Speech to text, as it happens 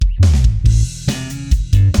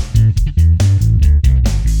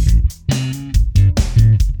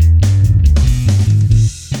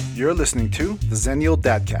You're listening to the Zennial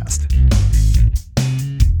Dadcast.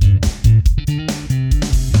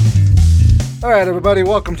 All right, everybody,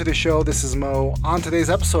 welcome to the show. This is Mo. On today's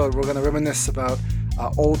episode, we're going to reminisce about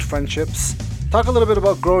old friendships, talk a little bit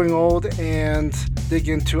about growing old, and dig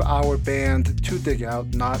into our band To Dig Out,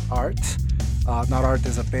 Not Art. Not Art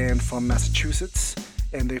is a band from Massachusetts,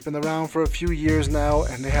 and they've been around for a few years now,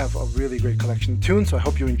 and they have a really great collection of tunes, so I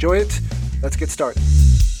hope you enjoy it. Let's get started.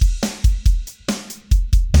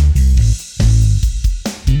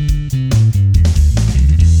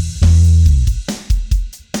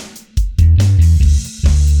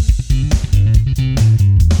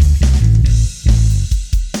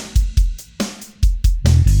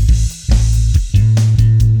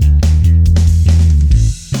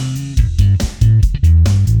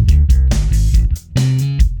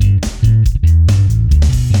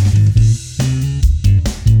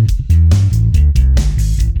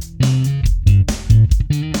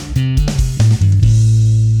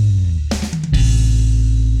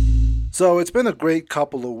 So it's been a great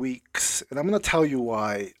couple of weeks, and I'm going to tell you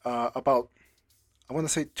why. About, I want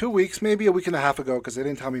to say 2 weeks, maybe a week and a half ago, because they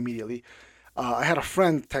didn't tell me immediately. I had a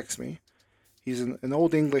friend text me. He's an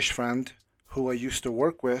old English friend who I used to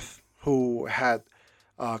work with, who had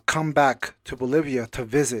come back to Bolivia to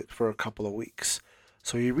visit for a couple of weeks.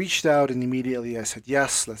 So he reached out, and immediately I said,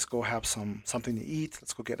 yes, let's go have something to eat.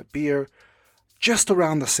 Let's go get a beer. Just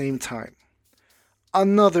around the same time,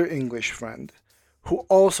 another English friend who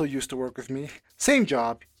also used to work with me, same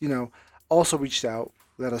job, also reached out,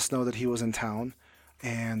 let us know that he was in town,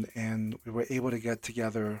 and we were able to get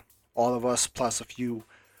together, all of us, plus a few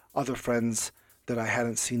other friends that I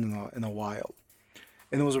hadn't seen in a while.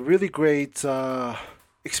 And it was a really great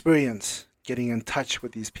experience getting in touch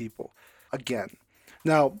with these people again.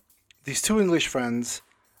 Now, these two English friends,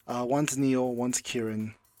 one's Neil, one's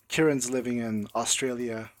Kieran. Kieran's living in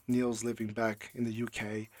Australia, Neil's living back in the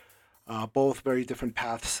UK. Both very different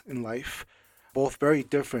paths in life, both very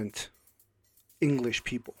different English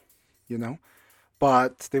people,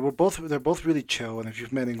 But they're both really chill, and if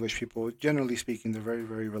you've met English people, generally speaking, they're very,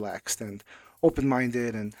 very relaxed and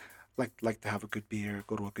open-minded, and like to have a good beer,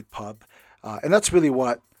 go to a good pub, and that's really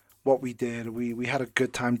what we did. We had a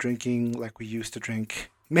good time drinking like we used to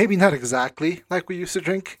drink. Maybe not exactly like we used to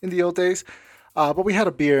drink in the old days, but we had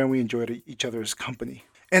a beer and we enjoyed each other's company.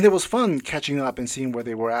 And it was fun catching up and seeing where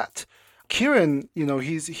they were at. Kieran,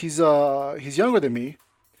 he's younger than me,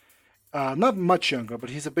 not much younger, but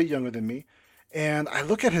he's a bit younger than me. And I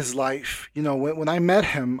look at his life. When I met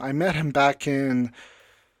him back in,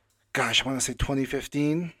 I want to say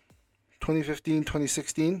 2015,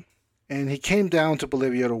 2016, and he came down to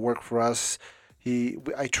Bolivia to work for us.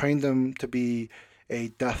 I trained him to be a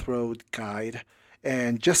death row guide,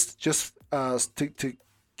 and just to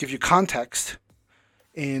give you context.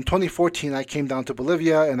 In 2014, I came down to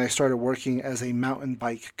Bolivia and I started working as a mountain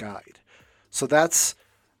bike guide. So that's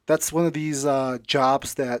one of these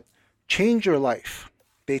jobs that change your life.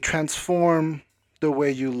 They transform the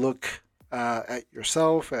way you look at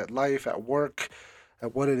yourself, at life, at work,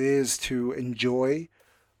 at what it is to enjoy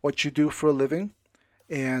what you do for a living.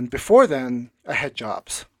 And before then, I had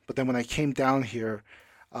jobs. But then when I came down here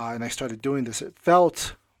and I started doing this, it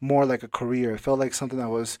felt more like a career. It felt like something I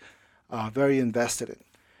was very invested in.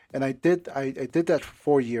 And I did that for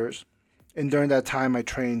 4 years. And during that time, I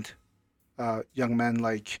trained young men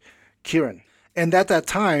like Kieran. And at that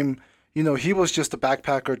time, he was just a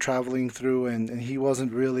backpacker traveling through, and he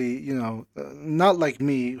wasn't really, not like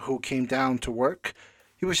me who came down to work.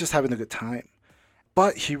 He was just having a good time.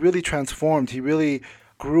 But he really transformed. He really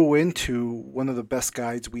grew into one of the best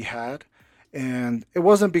guides we had. And it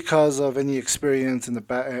wasn't because of any experience in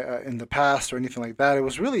the past or anything like that. It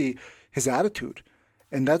was really his attitude.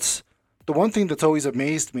 And that's the one thing that's always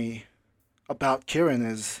amazed me about Kieran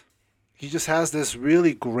is he just has this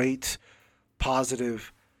really great,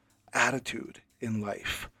 positive attitude in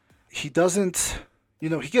life. He doesn't, he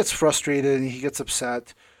gets frustrated and he gets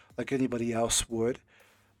upset like anybody else would.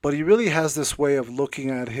 But he really has this way of looking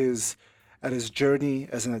at his journey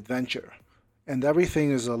as an adventure. And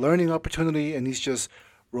everything is a learning opportunity, and he's just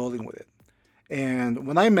rolling with it. And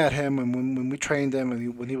when I met him, and when we trained him,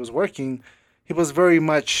 and when he was working, he was very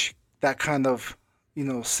much that kind of,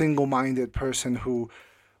 single-minded person who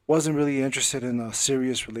wasn't really interested in a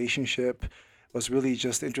serious relationship, was really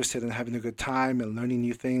just interested in having a good time and learning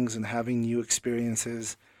new things and having new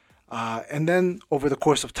experiences. And then over the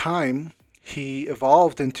course of time, he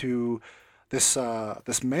evolved into this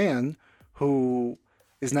man who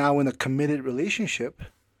is now in a committed relationship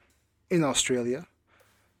in Australia,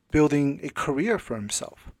 building a career for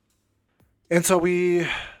himself. And so we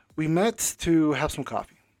met to have some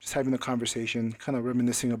coffee. just having a conversation, kind of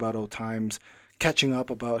reminiscing about old times, catching up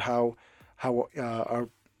about how our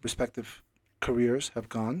respective careers have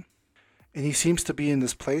gone. And he seems to be in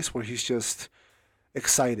this place where he's just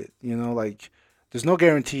excited. Like there's no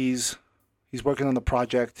guarantees. He's working on a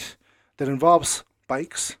project that involves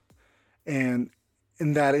bikes, and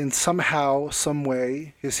in that, in somehow, some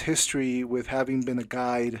way, his history with having been a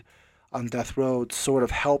guide on death row sort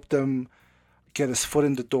of helped him get his foot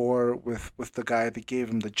in the door with the guy that gave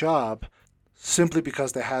him the job, simply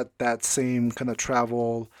because they had that same kind of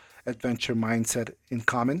travel adventure mindset in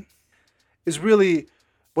common. Is really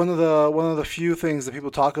one of the few things that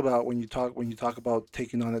people talk about when you talk about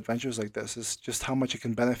taking on adventures like this, is just how much it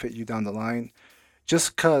can benefit you down the line.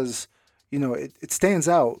 Just because it stands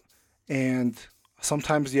out, and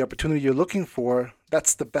sometimes the opportunity you're looking for,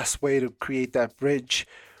 that's the best way to create that bridge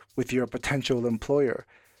with your potential employer,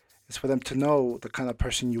 is for them to know the kind of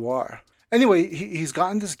person you are. Anyway, he's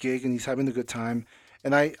gotten this gig and he's having a good time.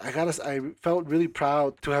 And I felt really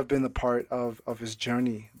proud to have been a part of his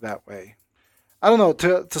journey that way. I don't know,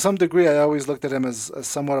 to some degree, I always looked at him as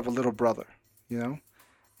somewhat of a little brother, you know?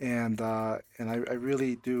 And I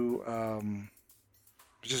really do,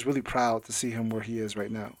 just really proud to see him where he is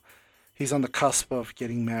right now. He's on the cusp of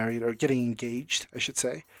getting married, or getting engaged, I should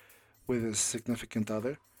say, with his significant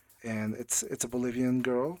other. And it's a Bolivian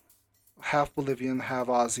girl, half Bolivian, half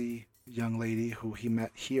Aussie young lady who he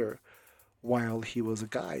met here while he was a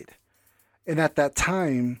guide. And at that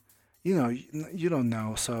time, you don't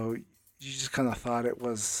know, so you just kind of thought it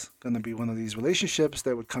was going to be one of these relationships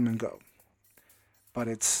that would come and go. But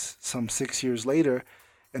it's some 6 years later,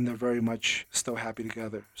 and they're very much still happy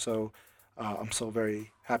together. So I'm so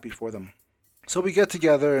very happy for them. So we get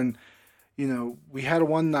together, and we had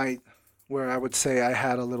one night where I would say I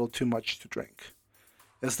had a little too much to drink.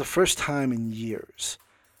 It's the first time in years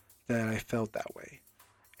that I felt that way.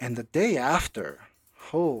 And the day after,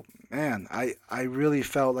 oh man, I really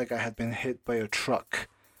felt like I had been hit by a truck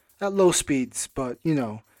at low speeds, but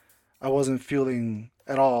I wasn't feeling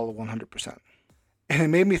at all 100%. And it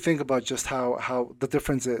made me think about just how the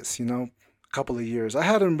difference is, a couple of years. I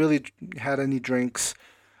hadn't really had any drinks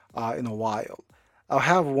in a while. I'll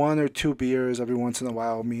have one or two beers every once in a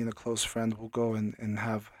while. Me and a close friend will go and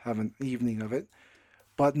have an evening of it.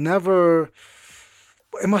 But never,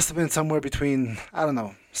 it must have been somewhere between, I don't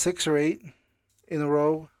know, 6 or 8 in a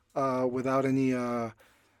row, without any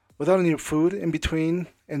food in between,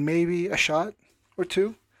 and maybe a shot or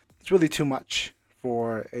two. It's really too much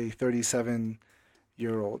for a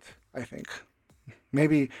 37-year-old, I think.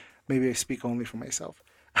 Maybe I speak only for myself.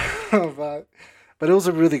 but but it was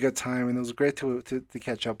a really good time, and it was great to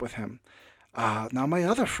catch up with him. Now my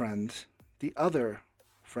other friend, the other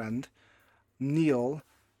friend, Neil,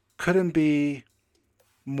 couldn't be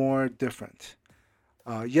more different.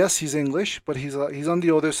 Yes, he's English, but he's on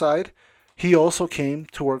the other side. He also came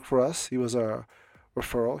to work for us. He was a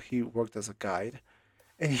referral. He worked as a guide,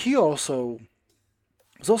 and it was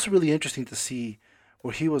also really interesting to see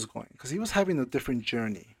where he was going, because he was having a different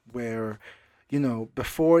journey where,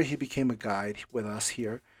 before he became a guide with us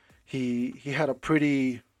here, he had a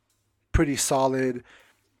pretty solid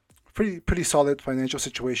pretty solid financial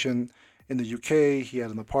situation in the UK. He had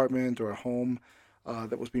an apartment or a home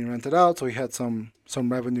that was being rented out, so he had some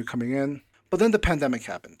revenue coming in. But then the pandemic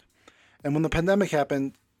happened, and when the pandemic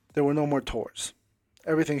happened, there were no more tours.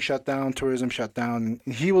 Everything shut down, tourism shut down,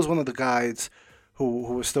 and he was one of the guides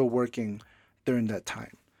who was still working during that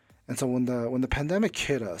time. And so when the pandemic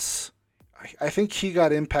hit us, I think he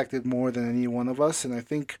got impacted more than any one of us, and I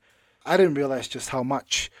think I didn't realize just how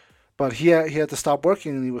much. But he had to stop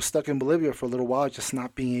working, and he was stuck in Bolivia for a little while, just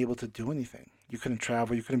not being able to do anything. You couldn't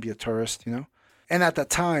travel, you couldn't be a tourist. And at that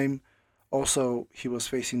time, also he was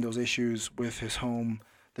facing those issues with his home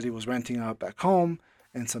that he was renting out back home,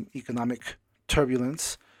 and some economic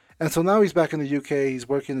turbulence. And so now he's back in the UK. He's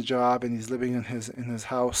working a job and he's living in his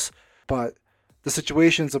house, but the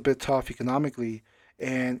situation's a bit tough economically.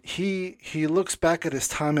 And he looks back at his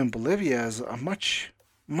time in Bolivia as a much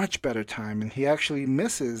better time, and he actually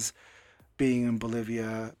misses being in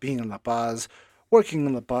Bolivia, being in La Paz, working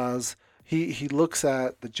in La Paz. He looks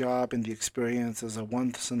at the job and the experience as a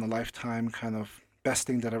once in a lifetime kind of best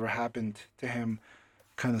thing that ever happened to him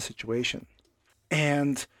kind of situation.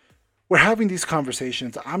 And we're having these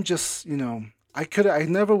conversations. I'm just, I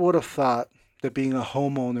never would have thought that being a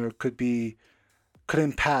homeowner could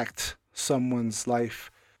impact someone's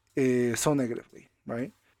life so negatively,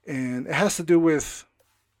 right? And it has to do with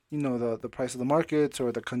the price of the markets,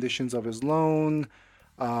 or the conditions of his loan,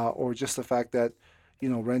 or just the fact that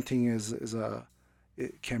renting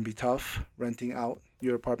it can be tough. Renting out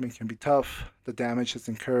your apartment can be tough. The damage that's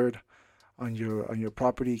incurred on your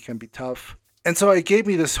property can be tough. And so it gave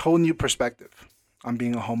me this whole new perspective on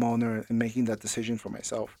being a homeowner and making that decision for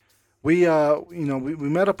myself. We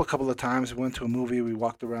met up a couple of times. We went to a movie. We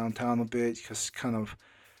walked around town a bit, just kind of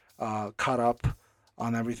caught up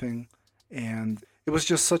on everything, and it was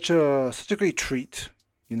just such a great treat.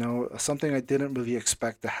 Something I didn't really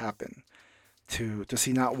expect to happen. To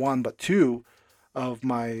see not one but two of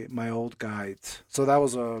my old guides. So that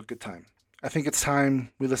was a good time. I think it's time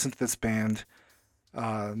we listen to this band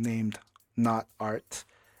named Not Art,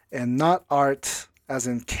 and Not Art as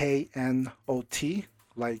in KNOT,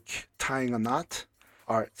 like tying a knot,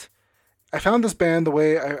 art. I found this band the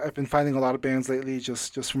way I've been finding a lot of bands lately,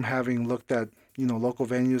 just from having looked at local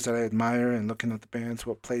venues that I admire and looking at the bands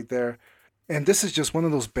who have played there. And this is just one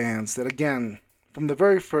of those bands that, again, from the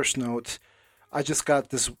very first note, I just got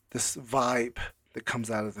this vibe that comes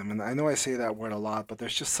out of them. And I know I say that word a lot, but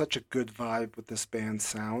there's just such a good vibe with this band's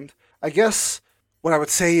sound. I guess what I would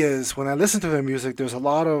say is when I listen to their music, there's a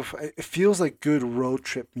lot of, it feels like good road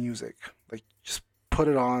trip music. Like just put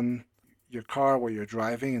it on your car while you're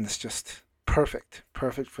driving and it's just perfect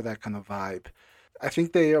for that kind of vibe. I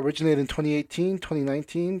think they originated in 2018,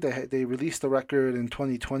 2019. They released the record in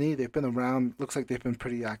 2020. They've been around, looks like they've been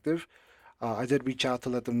pretty active. I did reach out to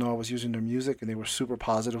let them know I was using their music, and they were super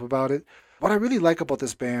positive about it. What I really like about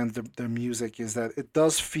this band, their music, is that it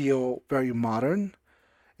does feel very modern.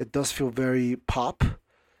 It does feel very pop,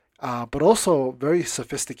 but also very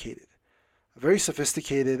sophisticated. Very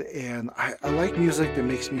sophisticated, and I like music that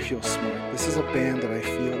makes me feel smart. This is a band that I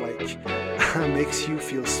feel like makes you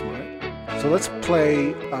feel smart. So let's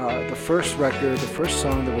play the first record, the first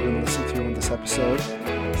song that we're going to listen to in this episode.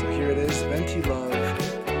 So here it is, Venti Love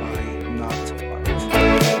by Not Art.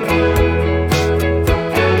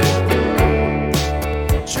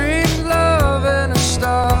 Dream love in a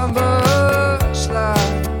Starbucks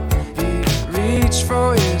line. He reached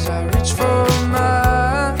for his, I reached for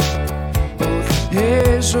mine. Both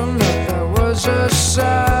hazelnut, that was a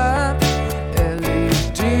sign.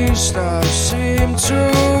 LED stars seem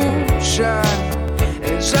to shine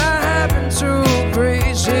as I happen to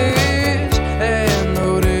graze his and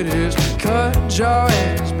noted his cut jaw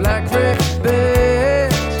and his black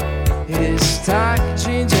ribbons, his tight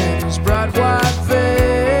jeans and his bright white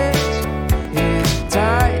vest, his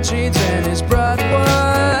tight jeans and his bright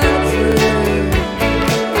white vest.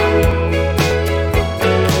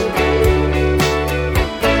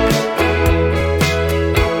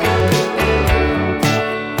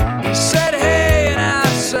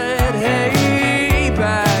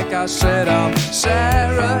 I said I'm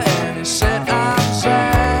Sarah and he said I'm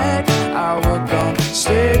Zach. I work on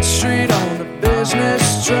State Street on the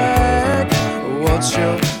business track. What's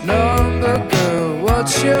your number, girl?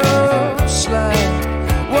 What's your slang?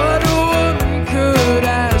 What a woman could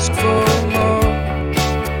ask for more.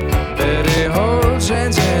 But he holds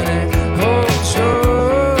hands and he holds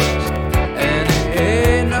yours, and he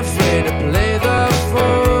ain't afraid to play the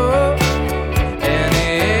fool, and he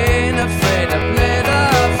ain't afraid to play the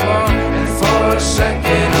for a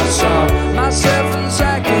second I saw myself and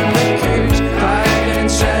Zach in the keys, hiding in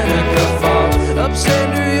Seneca Falls, upstate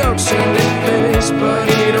New York, singing bass. But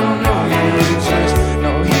he don't know you exist.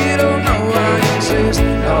 No, he don't know I exist.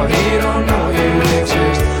 No, he don't know you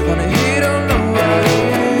exist. Honey, he don't know I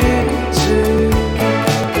exist.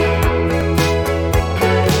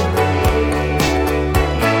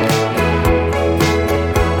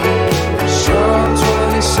 Sure, I'm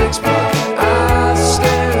 26, but I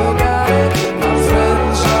still got it. My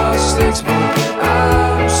friends are sticks, but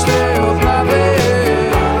I'm still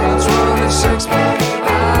popping. I'm 26, but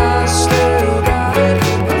I still got it.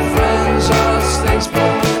 My friends are sticks,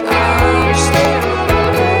 but I'm still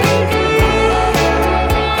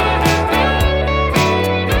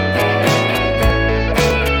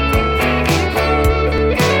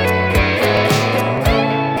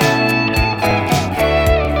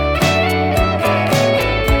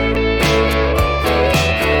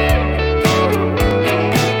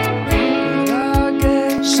I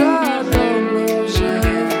guess I don't lose it.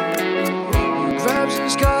 He grabs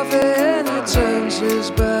his coffee and he turns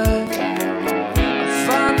his back. I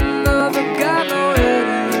find another guy, no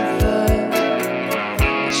anything.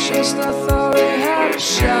 It's just I thought we had a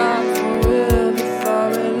shot forever.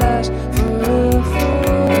 Thought we last forever.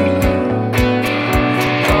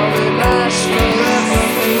 Thought we last forever.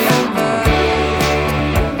 Me and my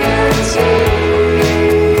Betty.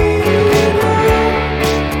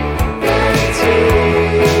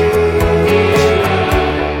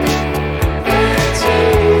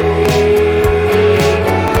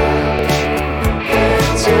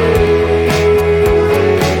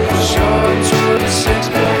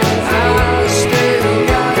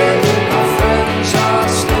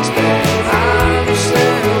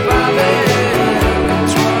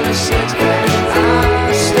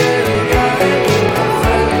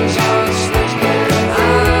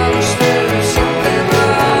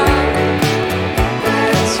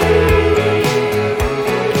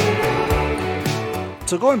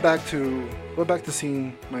 So going back to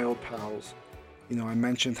seeing my old pals, I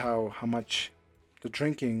mentioned how much the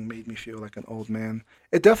drinking made me feel like an old man.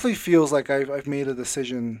 It definitely feels like I've made a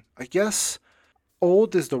decision. I guess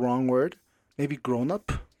old is the wrong word. Maybe grown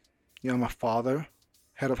up. I'm a father,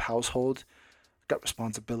 head of household, got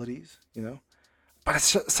responsibilities. But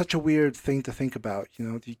it's such a weird thing to think about.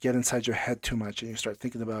 You get inside your head too much and you start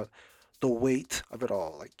thinking about the weight of it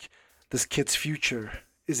all. Like this kid's future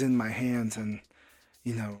is in my hands, and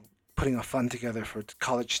you know, putting a fund together for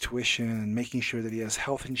college tuition and making sure that he has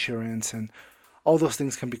health insurance, and all those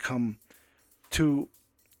things can become too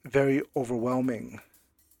very overwhelming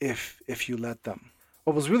if you let them.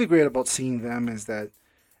 What was really great about seeing them is that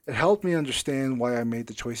it helped me understand why I made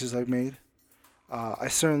the choices I've made. I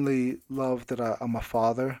certainly love that I'm a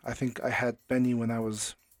father. I think I had Benny when I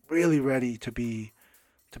was really ready to be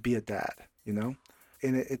a dad, and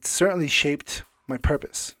it certainly shaped my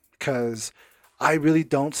purpose because I really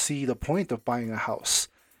don't see the point of buying a house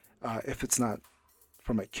if it's not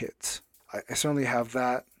for my kids. I certainly have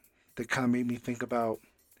that kind of made me think about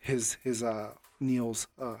his Neil's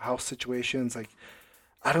house situations. Like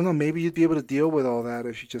I don't know, maybe you'd be able to deal with all that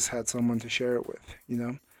if you just had someone to share it with.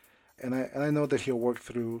 And I know that he'll work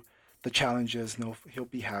through the challenges. No, he'll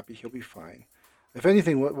be happy. He'll be fine. If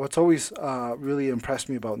anything, what's always really impressed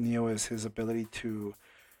me about Neo is his ability to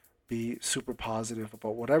be super positive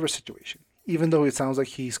about whatever situation. Even though it sounds like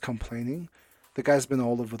he's complaining, the guy's been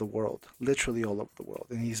all over the world, literally all over the world,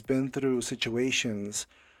 and he's been through situations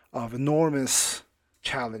of enormous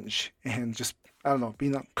challenge and just I don't know,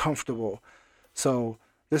 being uncomfortable. So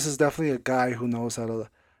this is definitely a guy who knows how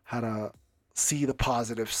to see the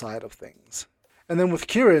positive side of things. And then with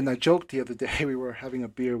Kieran, I joked the other day we were having a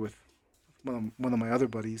beer with one of my other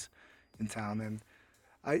buddies in town, and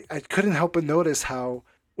I couldn't help but notice how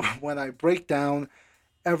when I break down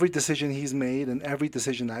every decision he's made and every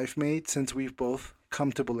decision I've made since we've both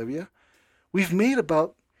come to Bolivia, we've made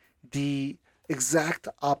about the exact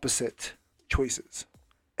opposite choices.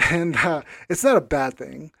 And it's not a bad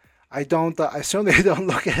thing. I certainly don't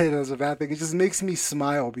look at it as a bad thing. It just makes me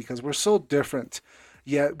smile because we're so different,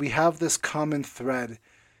 yet we have this common thread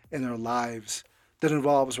in our lives that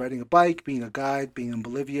involves riding a bike, being a guide, being in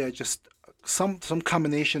Bolivia, just some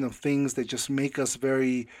combination of things that just make us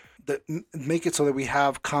make it so that we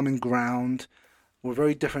have common ground. We're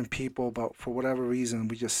very different people, but for whatever reason,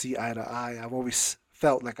 we just see eye to eye. I've always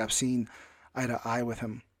felt like I've seen eye to eye with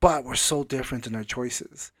him, but we're so different in our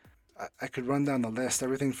choices. I could run down the list.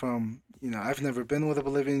 Everything from, I've never been with a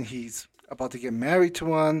Bolivian. He's about to get married to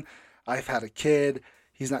one. I've had a kid.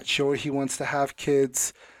 He's not sure he wants to have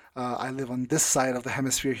kids. I live on this side of the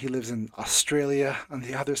hemisphere. He lives in Australia on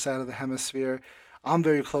the other side of the hemisphere. I'm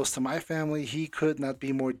very close to my family. He could not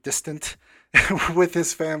be more distant with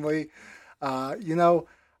his family. Uh, you know,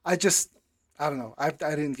 I don't know. I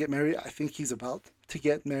didn't get married. I think he's about to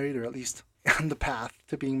get married, or at least on the path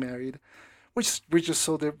to being married, which we're just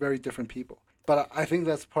so very different people. But I think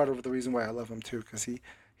that's part of the reason why I love him too, because he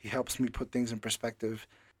helps me put things in perspective.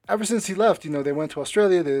 Ever since he left, they went to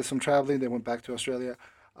Australia. They did some traveling. They went back to Australia.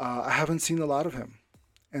 I haven't seen a lot of him,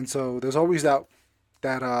 and so there's always that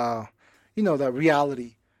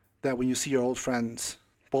reality that when you see your old friends,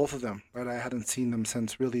 both of them, right? I hadn't seen them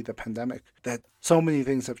since really the pandemic. That so many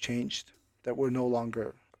things have changed. That we're no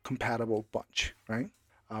longer a compatible bunch, right?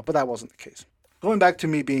 But that wasn't the case. Going back to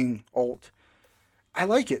me being old, I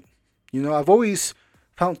like it. I've always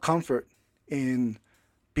found comfort in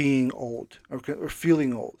being old or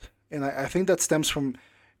feeling old. And I think that stems from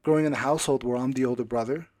growing in a household where I'm the older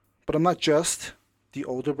brother. But I'm not just the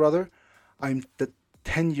older brother, I'm the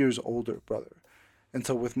 10 years older brother. And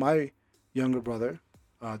so with my younger brother,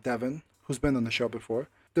 Devin, who's been on the show before,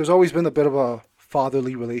 there's always been a bit of a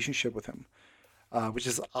fatherly relationship with him, which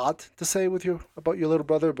is odd to say about your little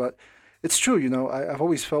brother, but it's true. I've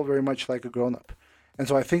always felt very much like a grown up, and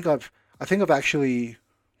so I think I've actually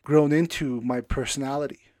grown into my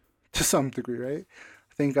personality to some degree, right?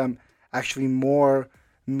 I think I'm actually more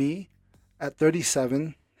me at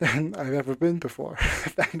 37 than I've ever been before,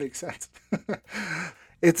 if that makes sense.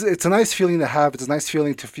 It's a nice feeling to have. It's a nice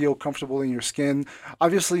feeling to feel comfortable in your skin.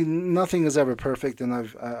 Obviously, nothing is ever perfect, and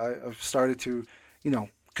I've started to,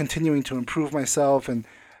 continuing to improve myself and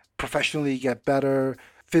professionally get better,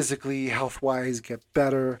 physically, health wise, get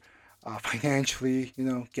better, financially,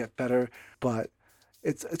 get better. But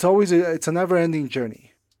it's always it's a never ending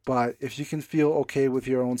journey. But if you can feel okay with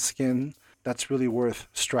your own skin, that's really worth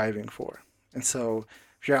striving for. And so,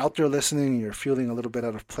 if you're out there listening and you're feeling a little bit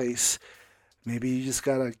out of place, maybe you just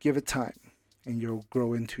gotta give it time, and you'll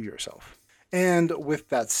grow into yourself. And with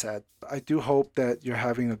that said, I do hope that you're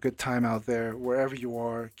having a good time out there, wherever you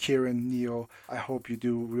are. Kieran, Neil, I hope you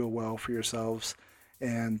do real well for yourselves.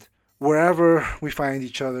 And wherever we find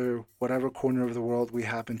each other, whatever corner of the world we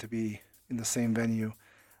happen to be in the same venue,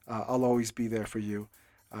 I'll always be there for you.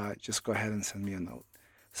 Just go ahead and send me a note.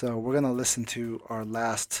 So we're going to listen to our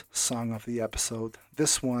last song of the episode,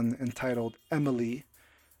 this one entitled Emily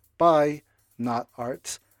by Not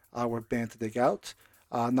Art, our Band to Dig Out.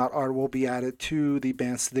 Not Art will be added to the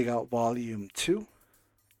Bands to Dig Out Volume 2.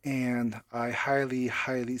 And I highly,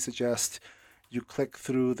 highly suggest you click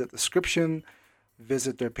through the description,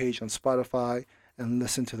 visit their page on Spotify, and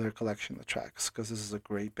listen to their collection of tracks, because this is a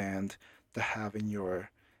great band to have in your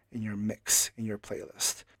mix, in your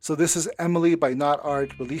playlist. So this is Emily by Not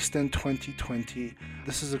Art, released in 2020.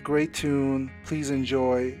 This is a great tune. Please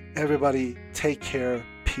enjoy. Everybody, take care.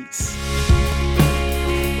 Peace.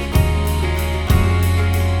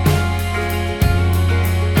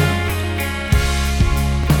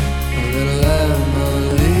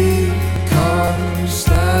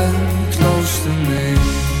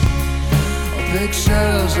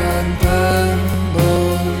 Pictures and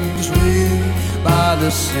pebbles we by the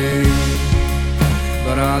sea,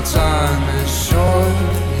 but our time is short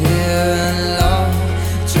here and love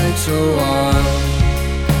takes a while,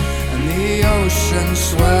 and the ocean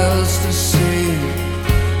swells to see,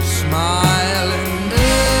 smiling.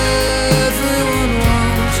 Everyone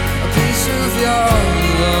wants a piece of your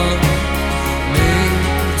love, me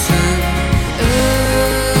too.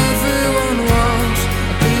 Everyone wants a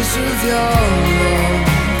piece of your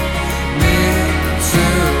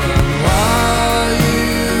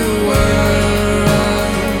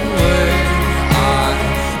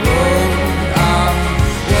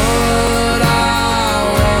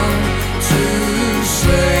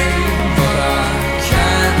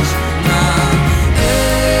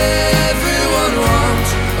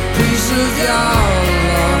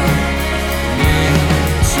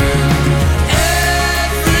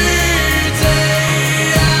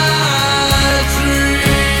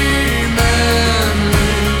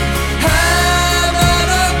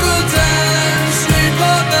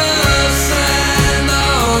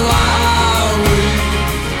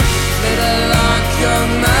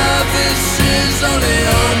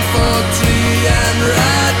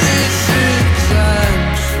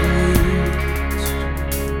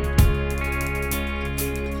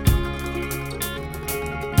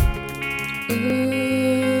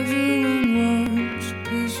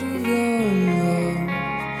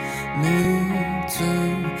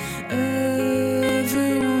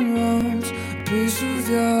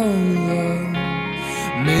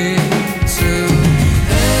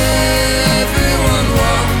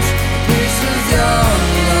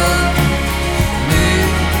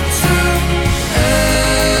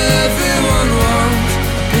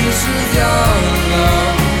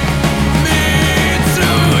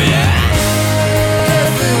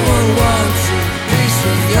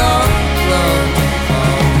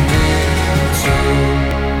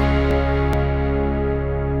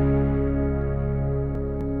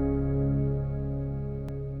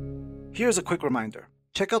Here's a quick reminder.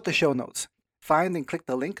 Check out the show notes. Find and click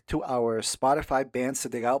the link to our Spotify Bands to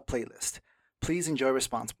Dig Out playlist. Please enjoy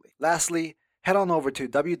responsibly. Lastly, head on over to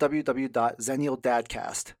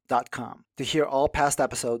www.zennialdadcast.com to hear all past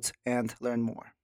episodes and learn more.